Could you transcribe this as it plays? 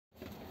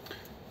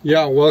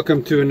Yeah,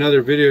 welcome to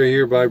another video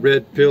here by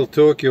Red Pill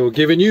Tokyo,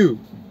 giving you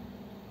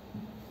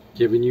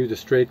the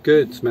straight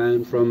goods,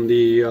 man, from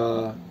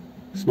the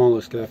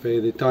smallest cafe,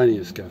 the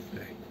tiniest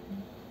cafe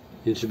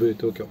in Shibuya,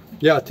 Tokyo.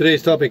 Yeah,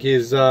 today's topic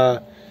is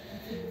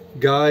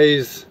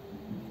guys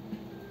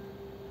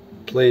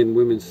playing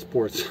women's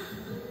sports.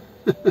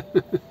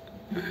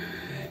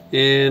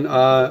 And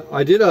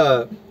I did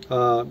at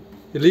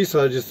least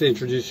I'll just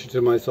introduce you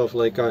to myself.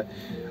 Like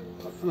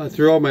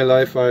throughout my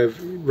life,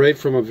 right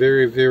from a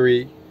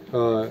very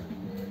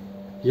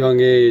young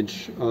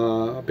age,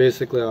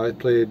 basically I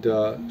played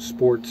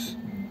sports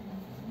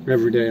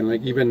every day, and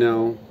like even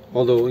now,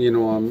 although you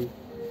know I'm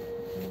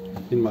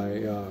in my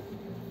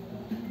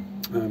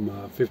I'm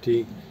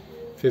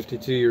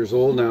 52 years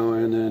old now,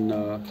 and then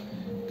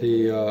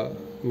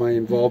my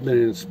involvement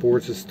in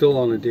sports is still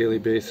on a daily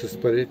basis,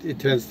 but it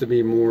tends to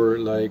be more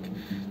like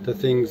the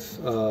things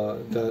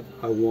that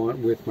I want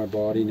with my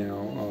body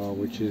now,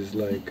 which is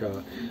like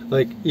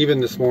even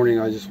this morning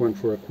I just went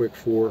for a quick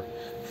 4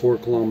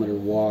 kilometer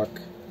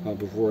walk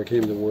before I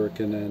came to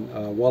work, and then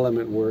while I'm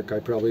at work I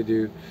probably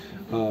do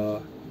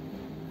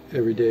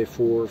every day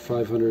 400 or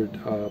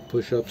 500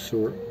 push-ups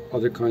or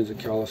other kinds of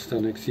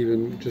calisthenics,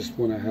 even just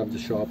when I have the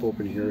shop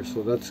open here.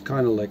 So that's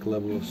kind of like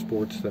level of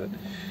sports that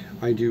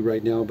I do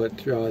right now. But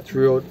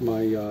throughout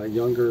my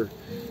younger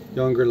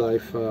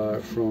life,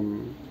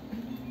 from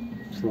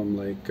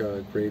like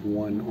grade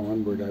 1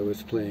 onward, I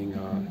was playing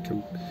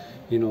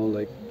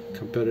like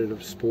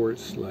competitive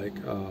sports like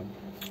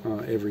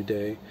every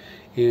day.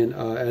 And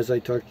as I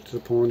touched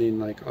upon in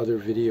like other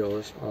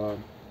videos,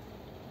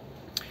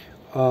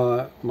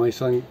 my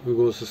son who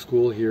goes to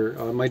school here,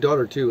 my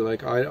daughter too,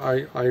 like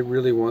I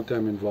really want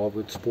them involved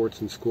with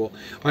sports in school.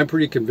 I'm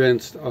pretty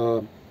convinced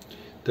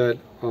that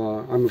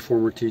I'm a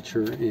former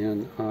teacher,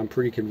 and I'm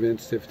pretty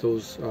convinced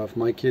if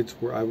my kids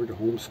were, I would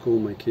homeschool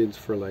my kids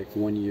for like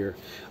 1 year,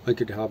 I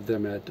could have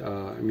them at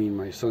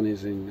my son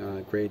is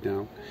in grade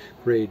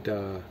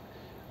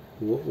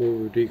what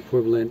would be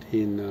equivalent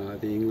in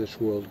the English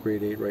world,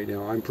 grade 8 right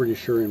now. I'm pretty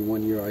sure in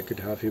 1 year I could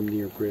have him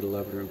near grade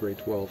 11 or grade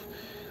 12.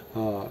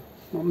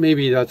 Well,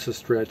 maybe that's a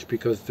stretch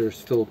because there's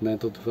still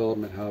mental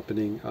development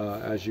happening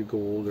as you go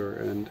older,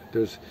 and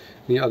there's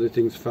many other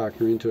things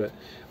factor into it.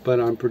 But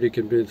I'm pretty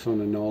convinced on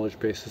a knowledge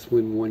basis,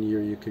 when 1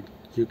 year you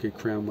could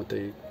cram what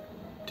they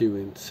do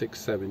in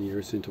 6-7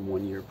 years into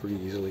 1 year pretty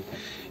easily.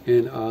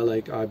 And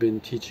like I've been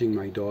teaching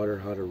my daughter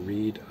how to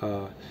read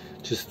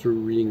just through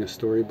reading a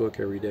storybook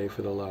every day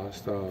for the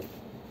last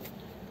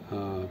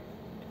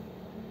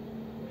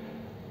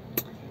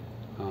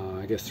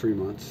I guess 3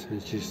 months,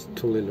 and she's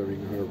totally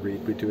learning how to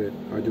read. I do it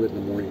in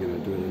the morning and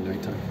I do it at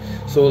nighttime.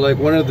 So like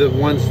one of the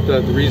ones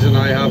that the reason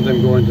I have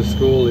them going to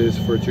school is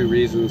for 2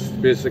 reasons,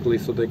 basically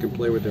so they can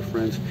play with their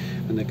friends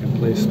and they can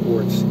play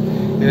sports.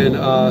 And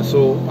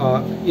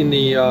in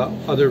the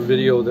other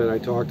video that I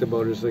talked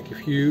about is like,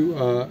 if you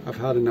have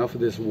had enough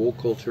of this woke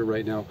culture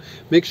right now,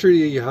 make sure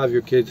you have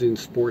your kids in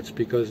sports,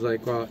 because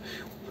like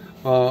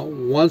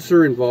once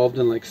they're involved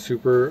in like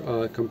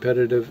super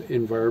competitive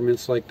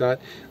environments like that,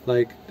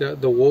 like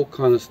the woke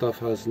kind of stuff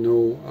has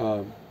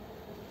no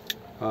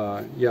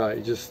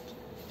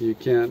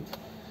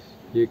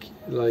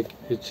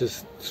it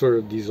just sort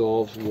of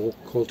dissolves woke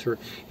culture.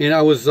 And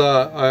I was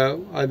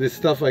this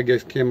stuff I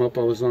guess came up,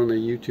 I was on a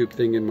YouTube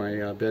thing in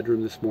my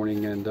bedroom this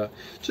morning, and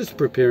just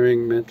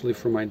preparing mentally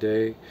for my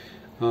day,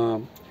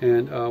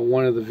 and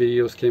one of the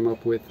videos came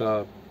up with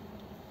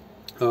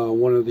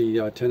one of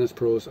the tennis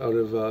pros out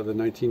of the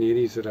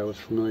 1980s that I was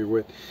familiar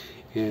with,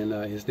 and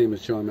his name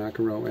is John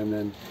McEnroe. And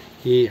then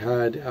he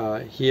had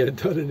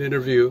done an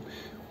interview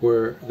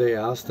where they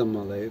asked him,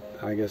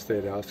 I guess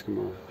they'd asked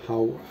him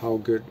how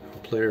good a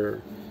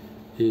player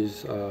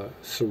is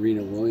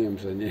Serena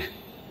Williams, and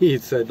he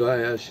said, oh,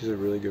 yeah, she's a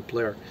really good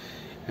player.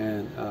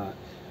 And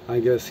I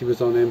guess he was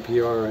on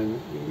NPR,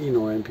 and you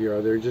know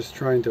NPR, they're just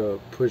trying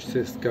to push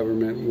this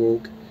government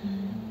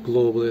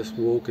globalist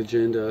woke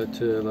agenda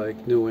to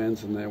like no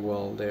ends. And then,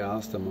 well, they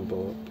asked him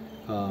about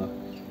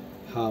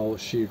how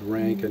she'd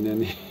rank, and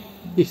then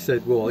he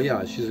said, well,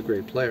 yeah, she's a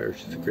great player,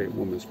 she's a great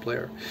women's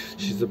player,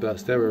 she's the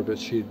best ever, but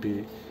she'd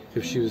be,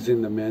 if she was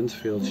in the men's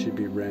field, she'd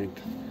be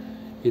ranked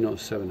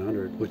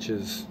 700, which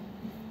is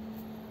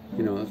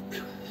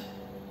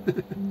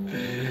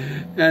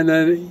and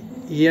then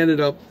he ended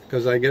up,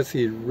 because I guess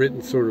he'd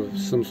written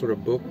some sort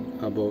of book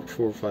about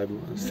 4 or 5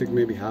 months, 6,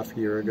 maybe half a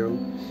year ago,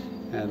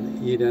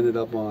 and he'd ended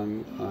up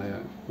on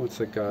what's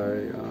that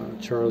guy,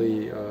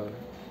 Charlie,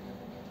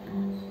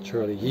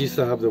 he used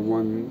to have the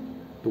one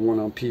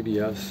on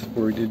PBS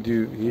where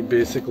he'd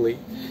basically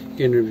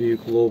interview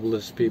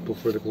globalist people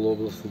for the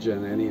globalist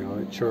agenda.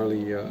 Anyhow,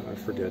 Charlie, I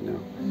forget now.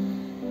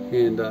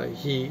 And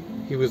he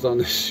was on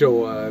the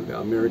show,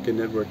 American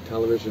Network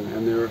Television,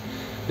 and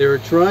they were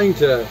trying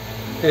to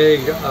egg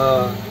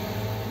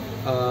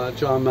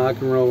John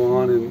McEnroe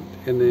on,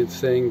 and they're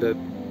saying that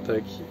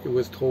like it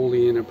was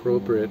totally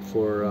inappropriate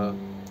for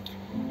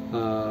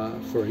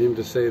him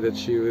to say that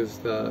she was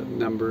the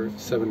number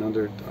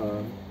 700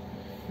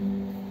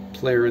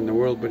 player in the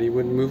world, but he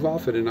wouldn't move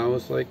off it. And I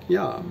was like,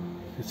 yeah,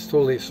 it's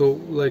totally, so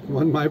like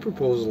what my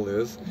proposal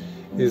is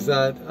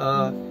that,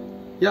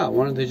 yeah,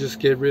 why don't they just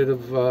get rid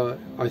of,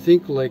 I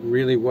think like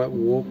really what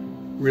woke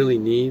really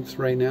needs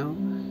right now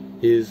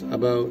is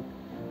about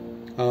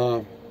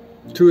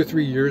 2 or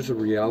 3 years of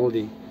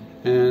reality,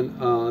 and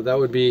that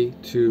would be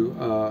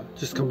to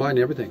just combine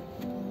everything.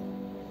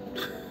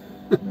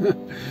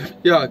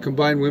 Yeah,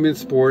 combine women's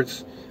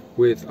sports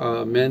with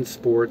men's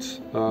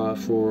sports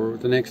for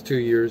the next 2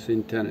 years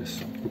in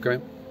tennis, okay?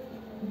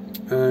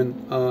 And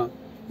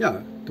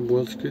yeah, the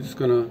world's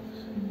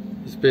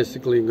it's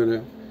basically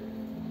gonna,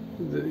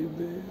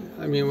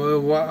 I mean,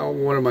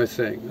 what am I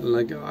saying?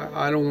 Like,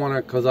 I don't want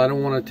to, because I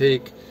don't want to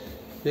take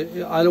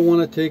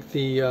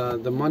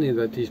the money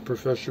that these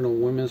professional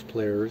women's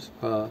players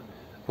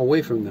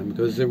away from them,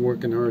 because they're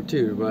working hard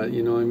too. But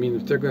you know, I mean,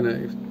 if they're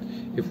gonna,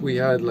 if we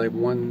had like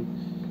one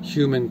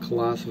human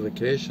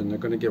classification, they're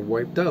gonna get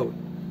wiped out.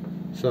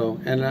 So,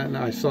 and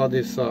I saw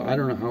this, I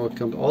don't know how it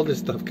comes, all this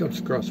stuff comes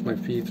across my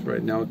feeds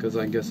right now, because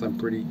I guess I'm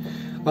pretty,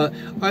 I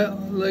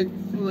like,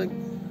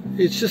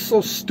 it's just so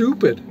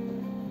stupid,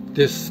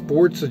 this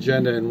sports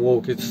agenda and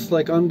woke. It's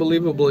like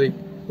unbelievably,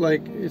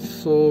 like, it's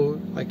so,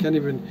 I can't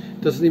even,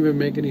 doesn't even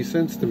make any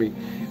sense to me.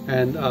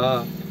 And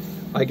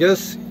I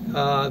guess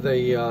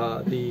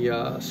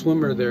the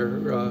swimmer there,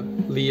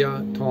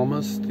 Lia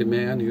Thomas, the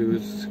man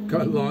who's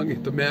got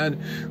the man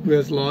who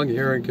has long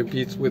hair and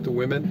competes with the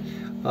women,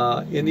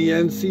 in the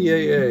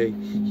NCAA,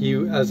 he,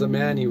 as a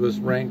man, he was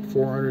ranked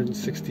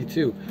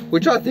 462,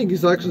 which I think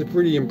is actually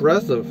pretty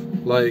impressive.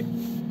 Like,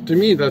 to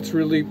me, that's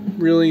really,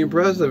 really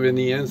impressive. In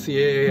the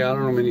NCAA, I don't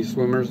know how many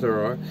swimmers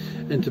there are,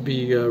 and to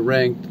be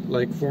ranked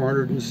like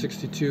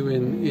 462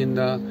 in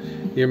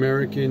the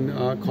American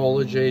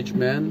college-age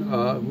men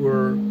who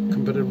are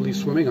competitively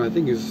swimming, I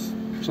think is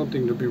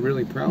something to be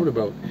really proud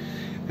about.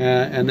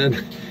 And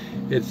then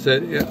it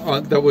said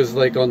that was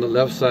like on the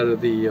left side of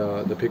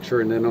the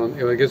picture, and then on,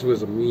 I guess it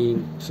was a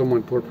meme.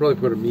 Someone probably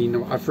put a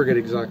meme. I forget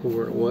exactly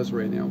where it was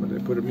right now, but they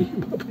put a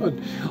meme up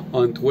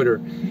on Twitter,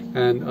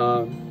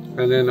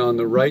 and then on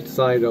the right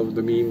side of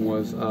the meme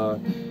was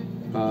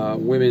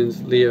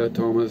women's Lia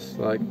Thomas,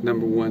 like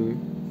 #1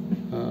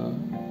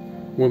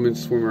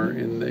 women's swimmer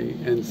in the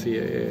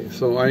NCAA.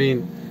 So I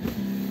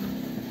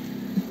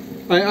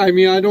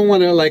mean, I don't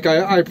want to, like,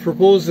 I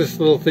propose this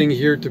little thing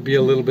here to be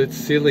a little bit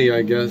silly,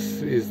 I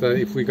guess, is that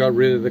if we got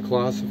rid of the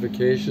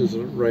classifications,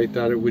 right,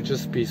 that it would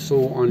just be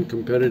so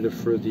uncompetitive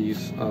for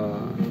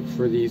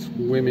these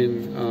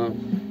women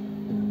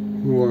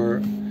who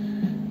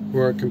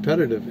are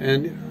competitive.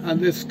 And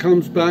this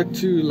comes back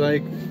to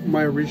like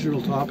my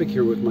original topic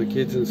here with my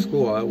kids in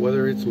school,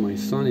 whether it's my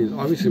son is,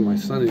 obviously my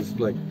son is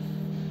like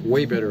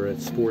way better at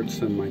sports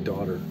than my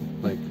daughter,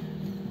 like,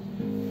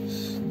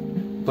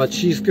 but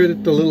she's good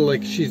at the little,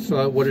 like, she's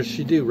what does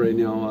she do right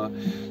now?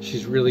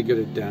 She's really good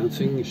at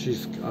dancing.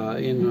 She's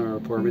in our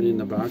apartment in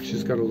the back,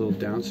 she's got a little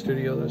dance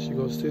studio that she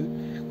goes to,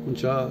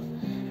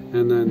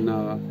 and then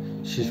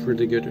she's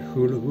really good at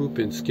hula hoop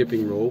and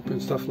skipping rope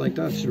and stuff like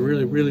that. She's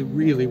really, really,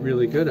 really,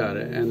 really good at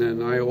it. And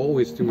then I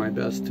always do my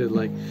best to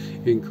like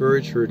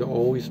encourage her to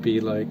always be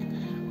like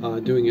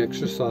doing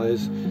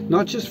exercise,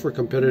 not just for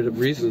competitive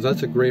reasons.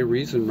 That's a great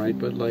reason, right?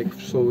 But like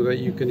so that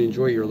you can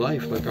enjoy your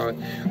life. Like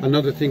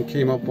another thing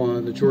came up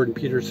on the Jordan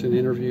Peterson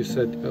interview,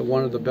 said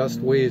one of the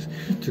best ways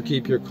to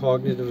keep your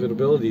cognitive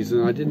abilities,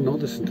 and I didn't know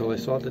this until I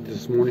saw that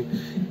this morning,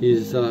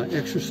 is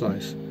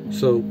exercise.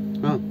 So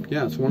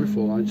yeah, it's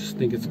wonderful. I just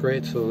think it's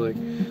great. So like,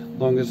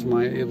 long as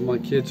my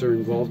kids are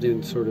involved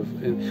in sort of,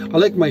 and I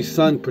like my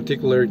son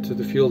particularly to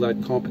feel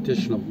that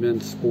competition of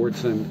men's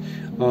sports, and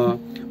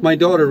my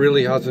daughter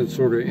really hasn't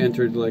sort of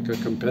entered like a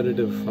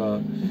competitive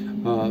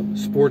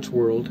sports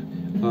world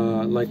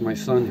like my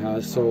son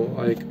has. So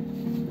like,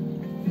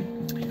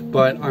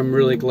 but I'm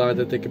really glad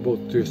that they could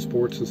both do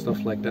sports and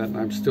stuff like that. And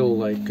I'm still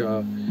like,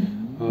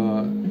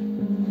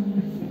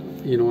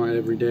 you know,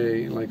 every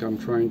day, like I'm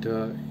trying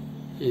to,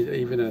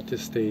 even at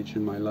this stage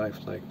in my life,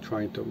 like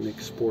trying to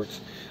make sports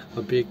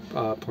a big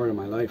part of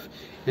my life.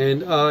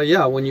 And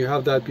yeah, when you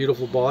have that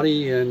beautiful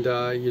body and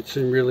it's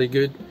in really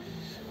good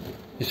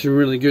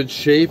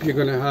shape, you're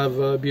gonna have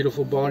a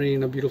beautiful body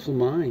and a beautiful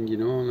mind, you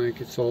know.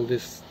 Like it's all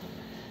this,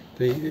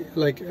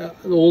 like the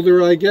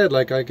older I get,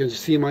 like I can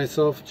see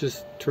myself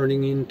just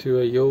turning into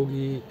a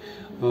yogi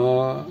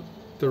the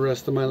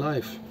rest of my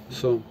life.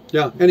 So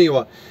yeah,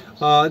 anyway,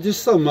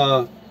 just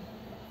some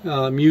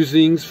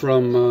musings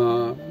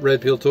from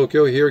Red Pill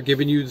Tokyo here,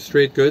 giving you the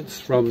straight goods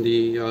from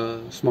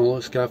the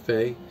smallest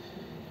cafe,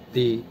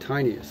 the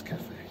tiniest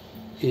cafe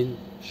in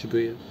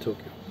Shibuya,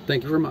 Tokyo.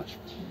 Thank you very much.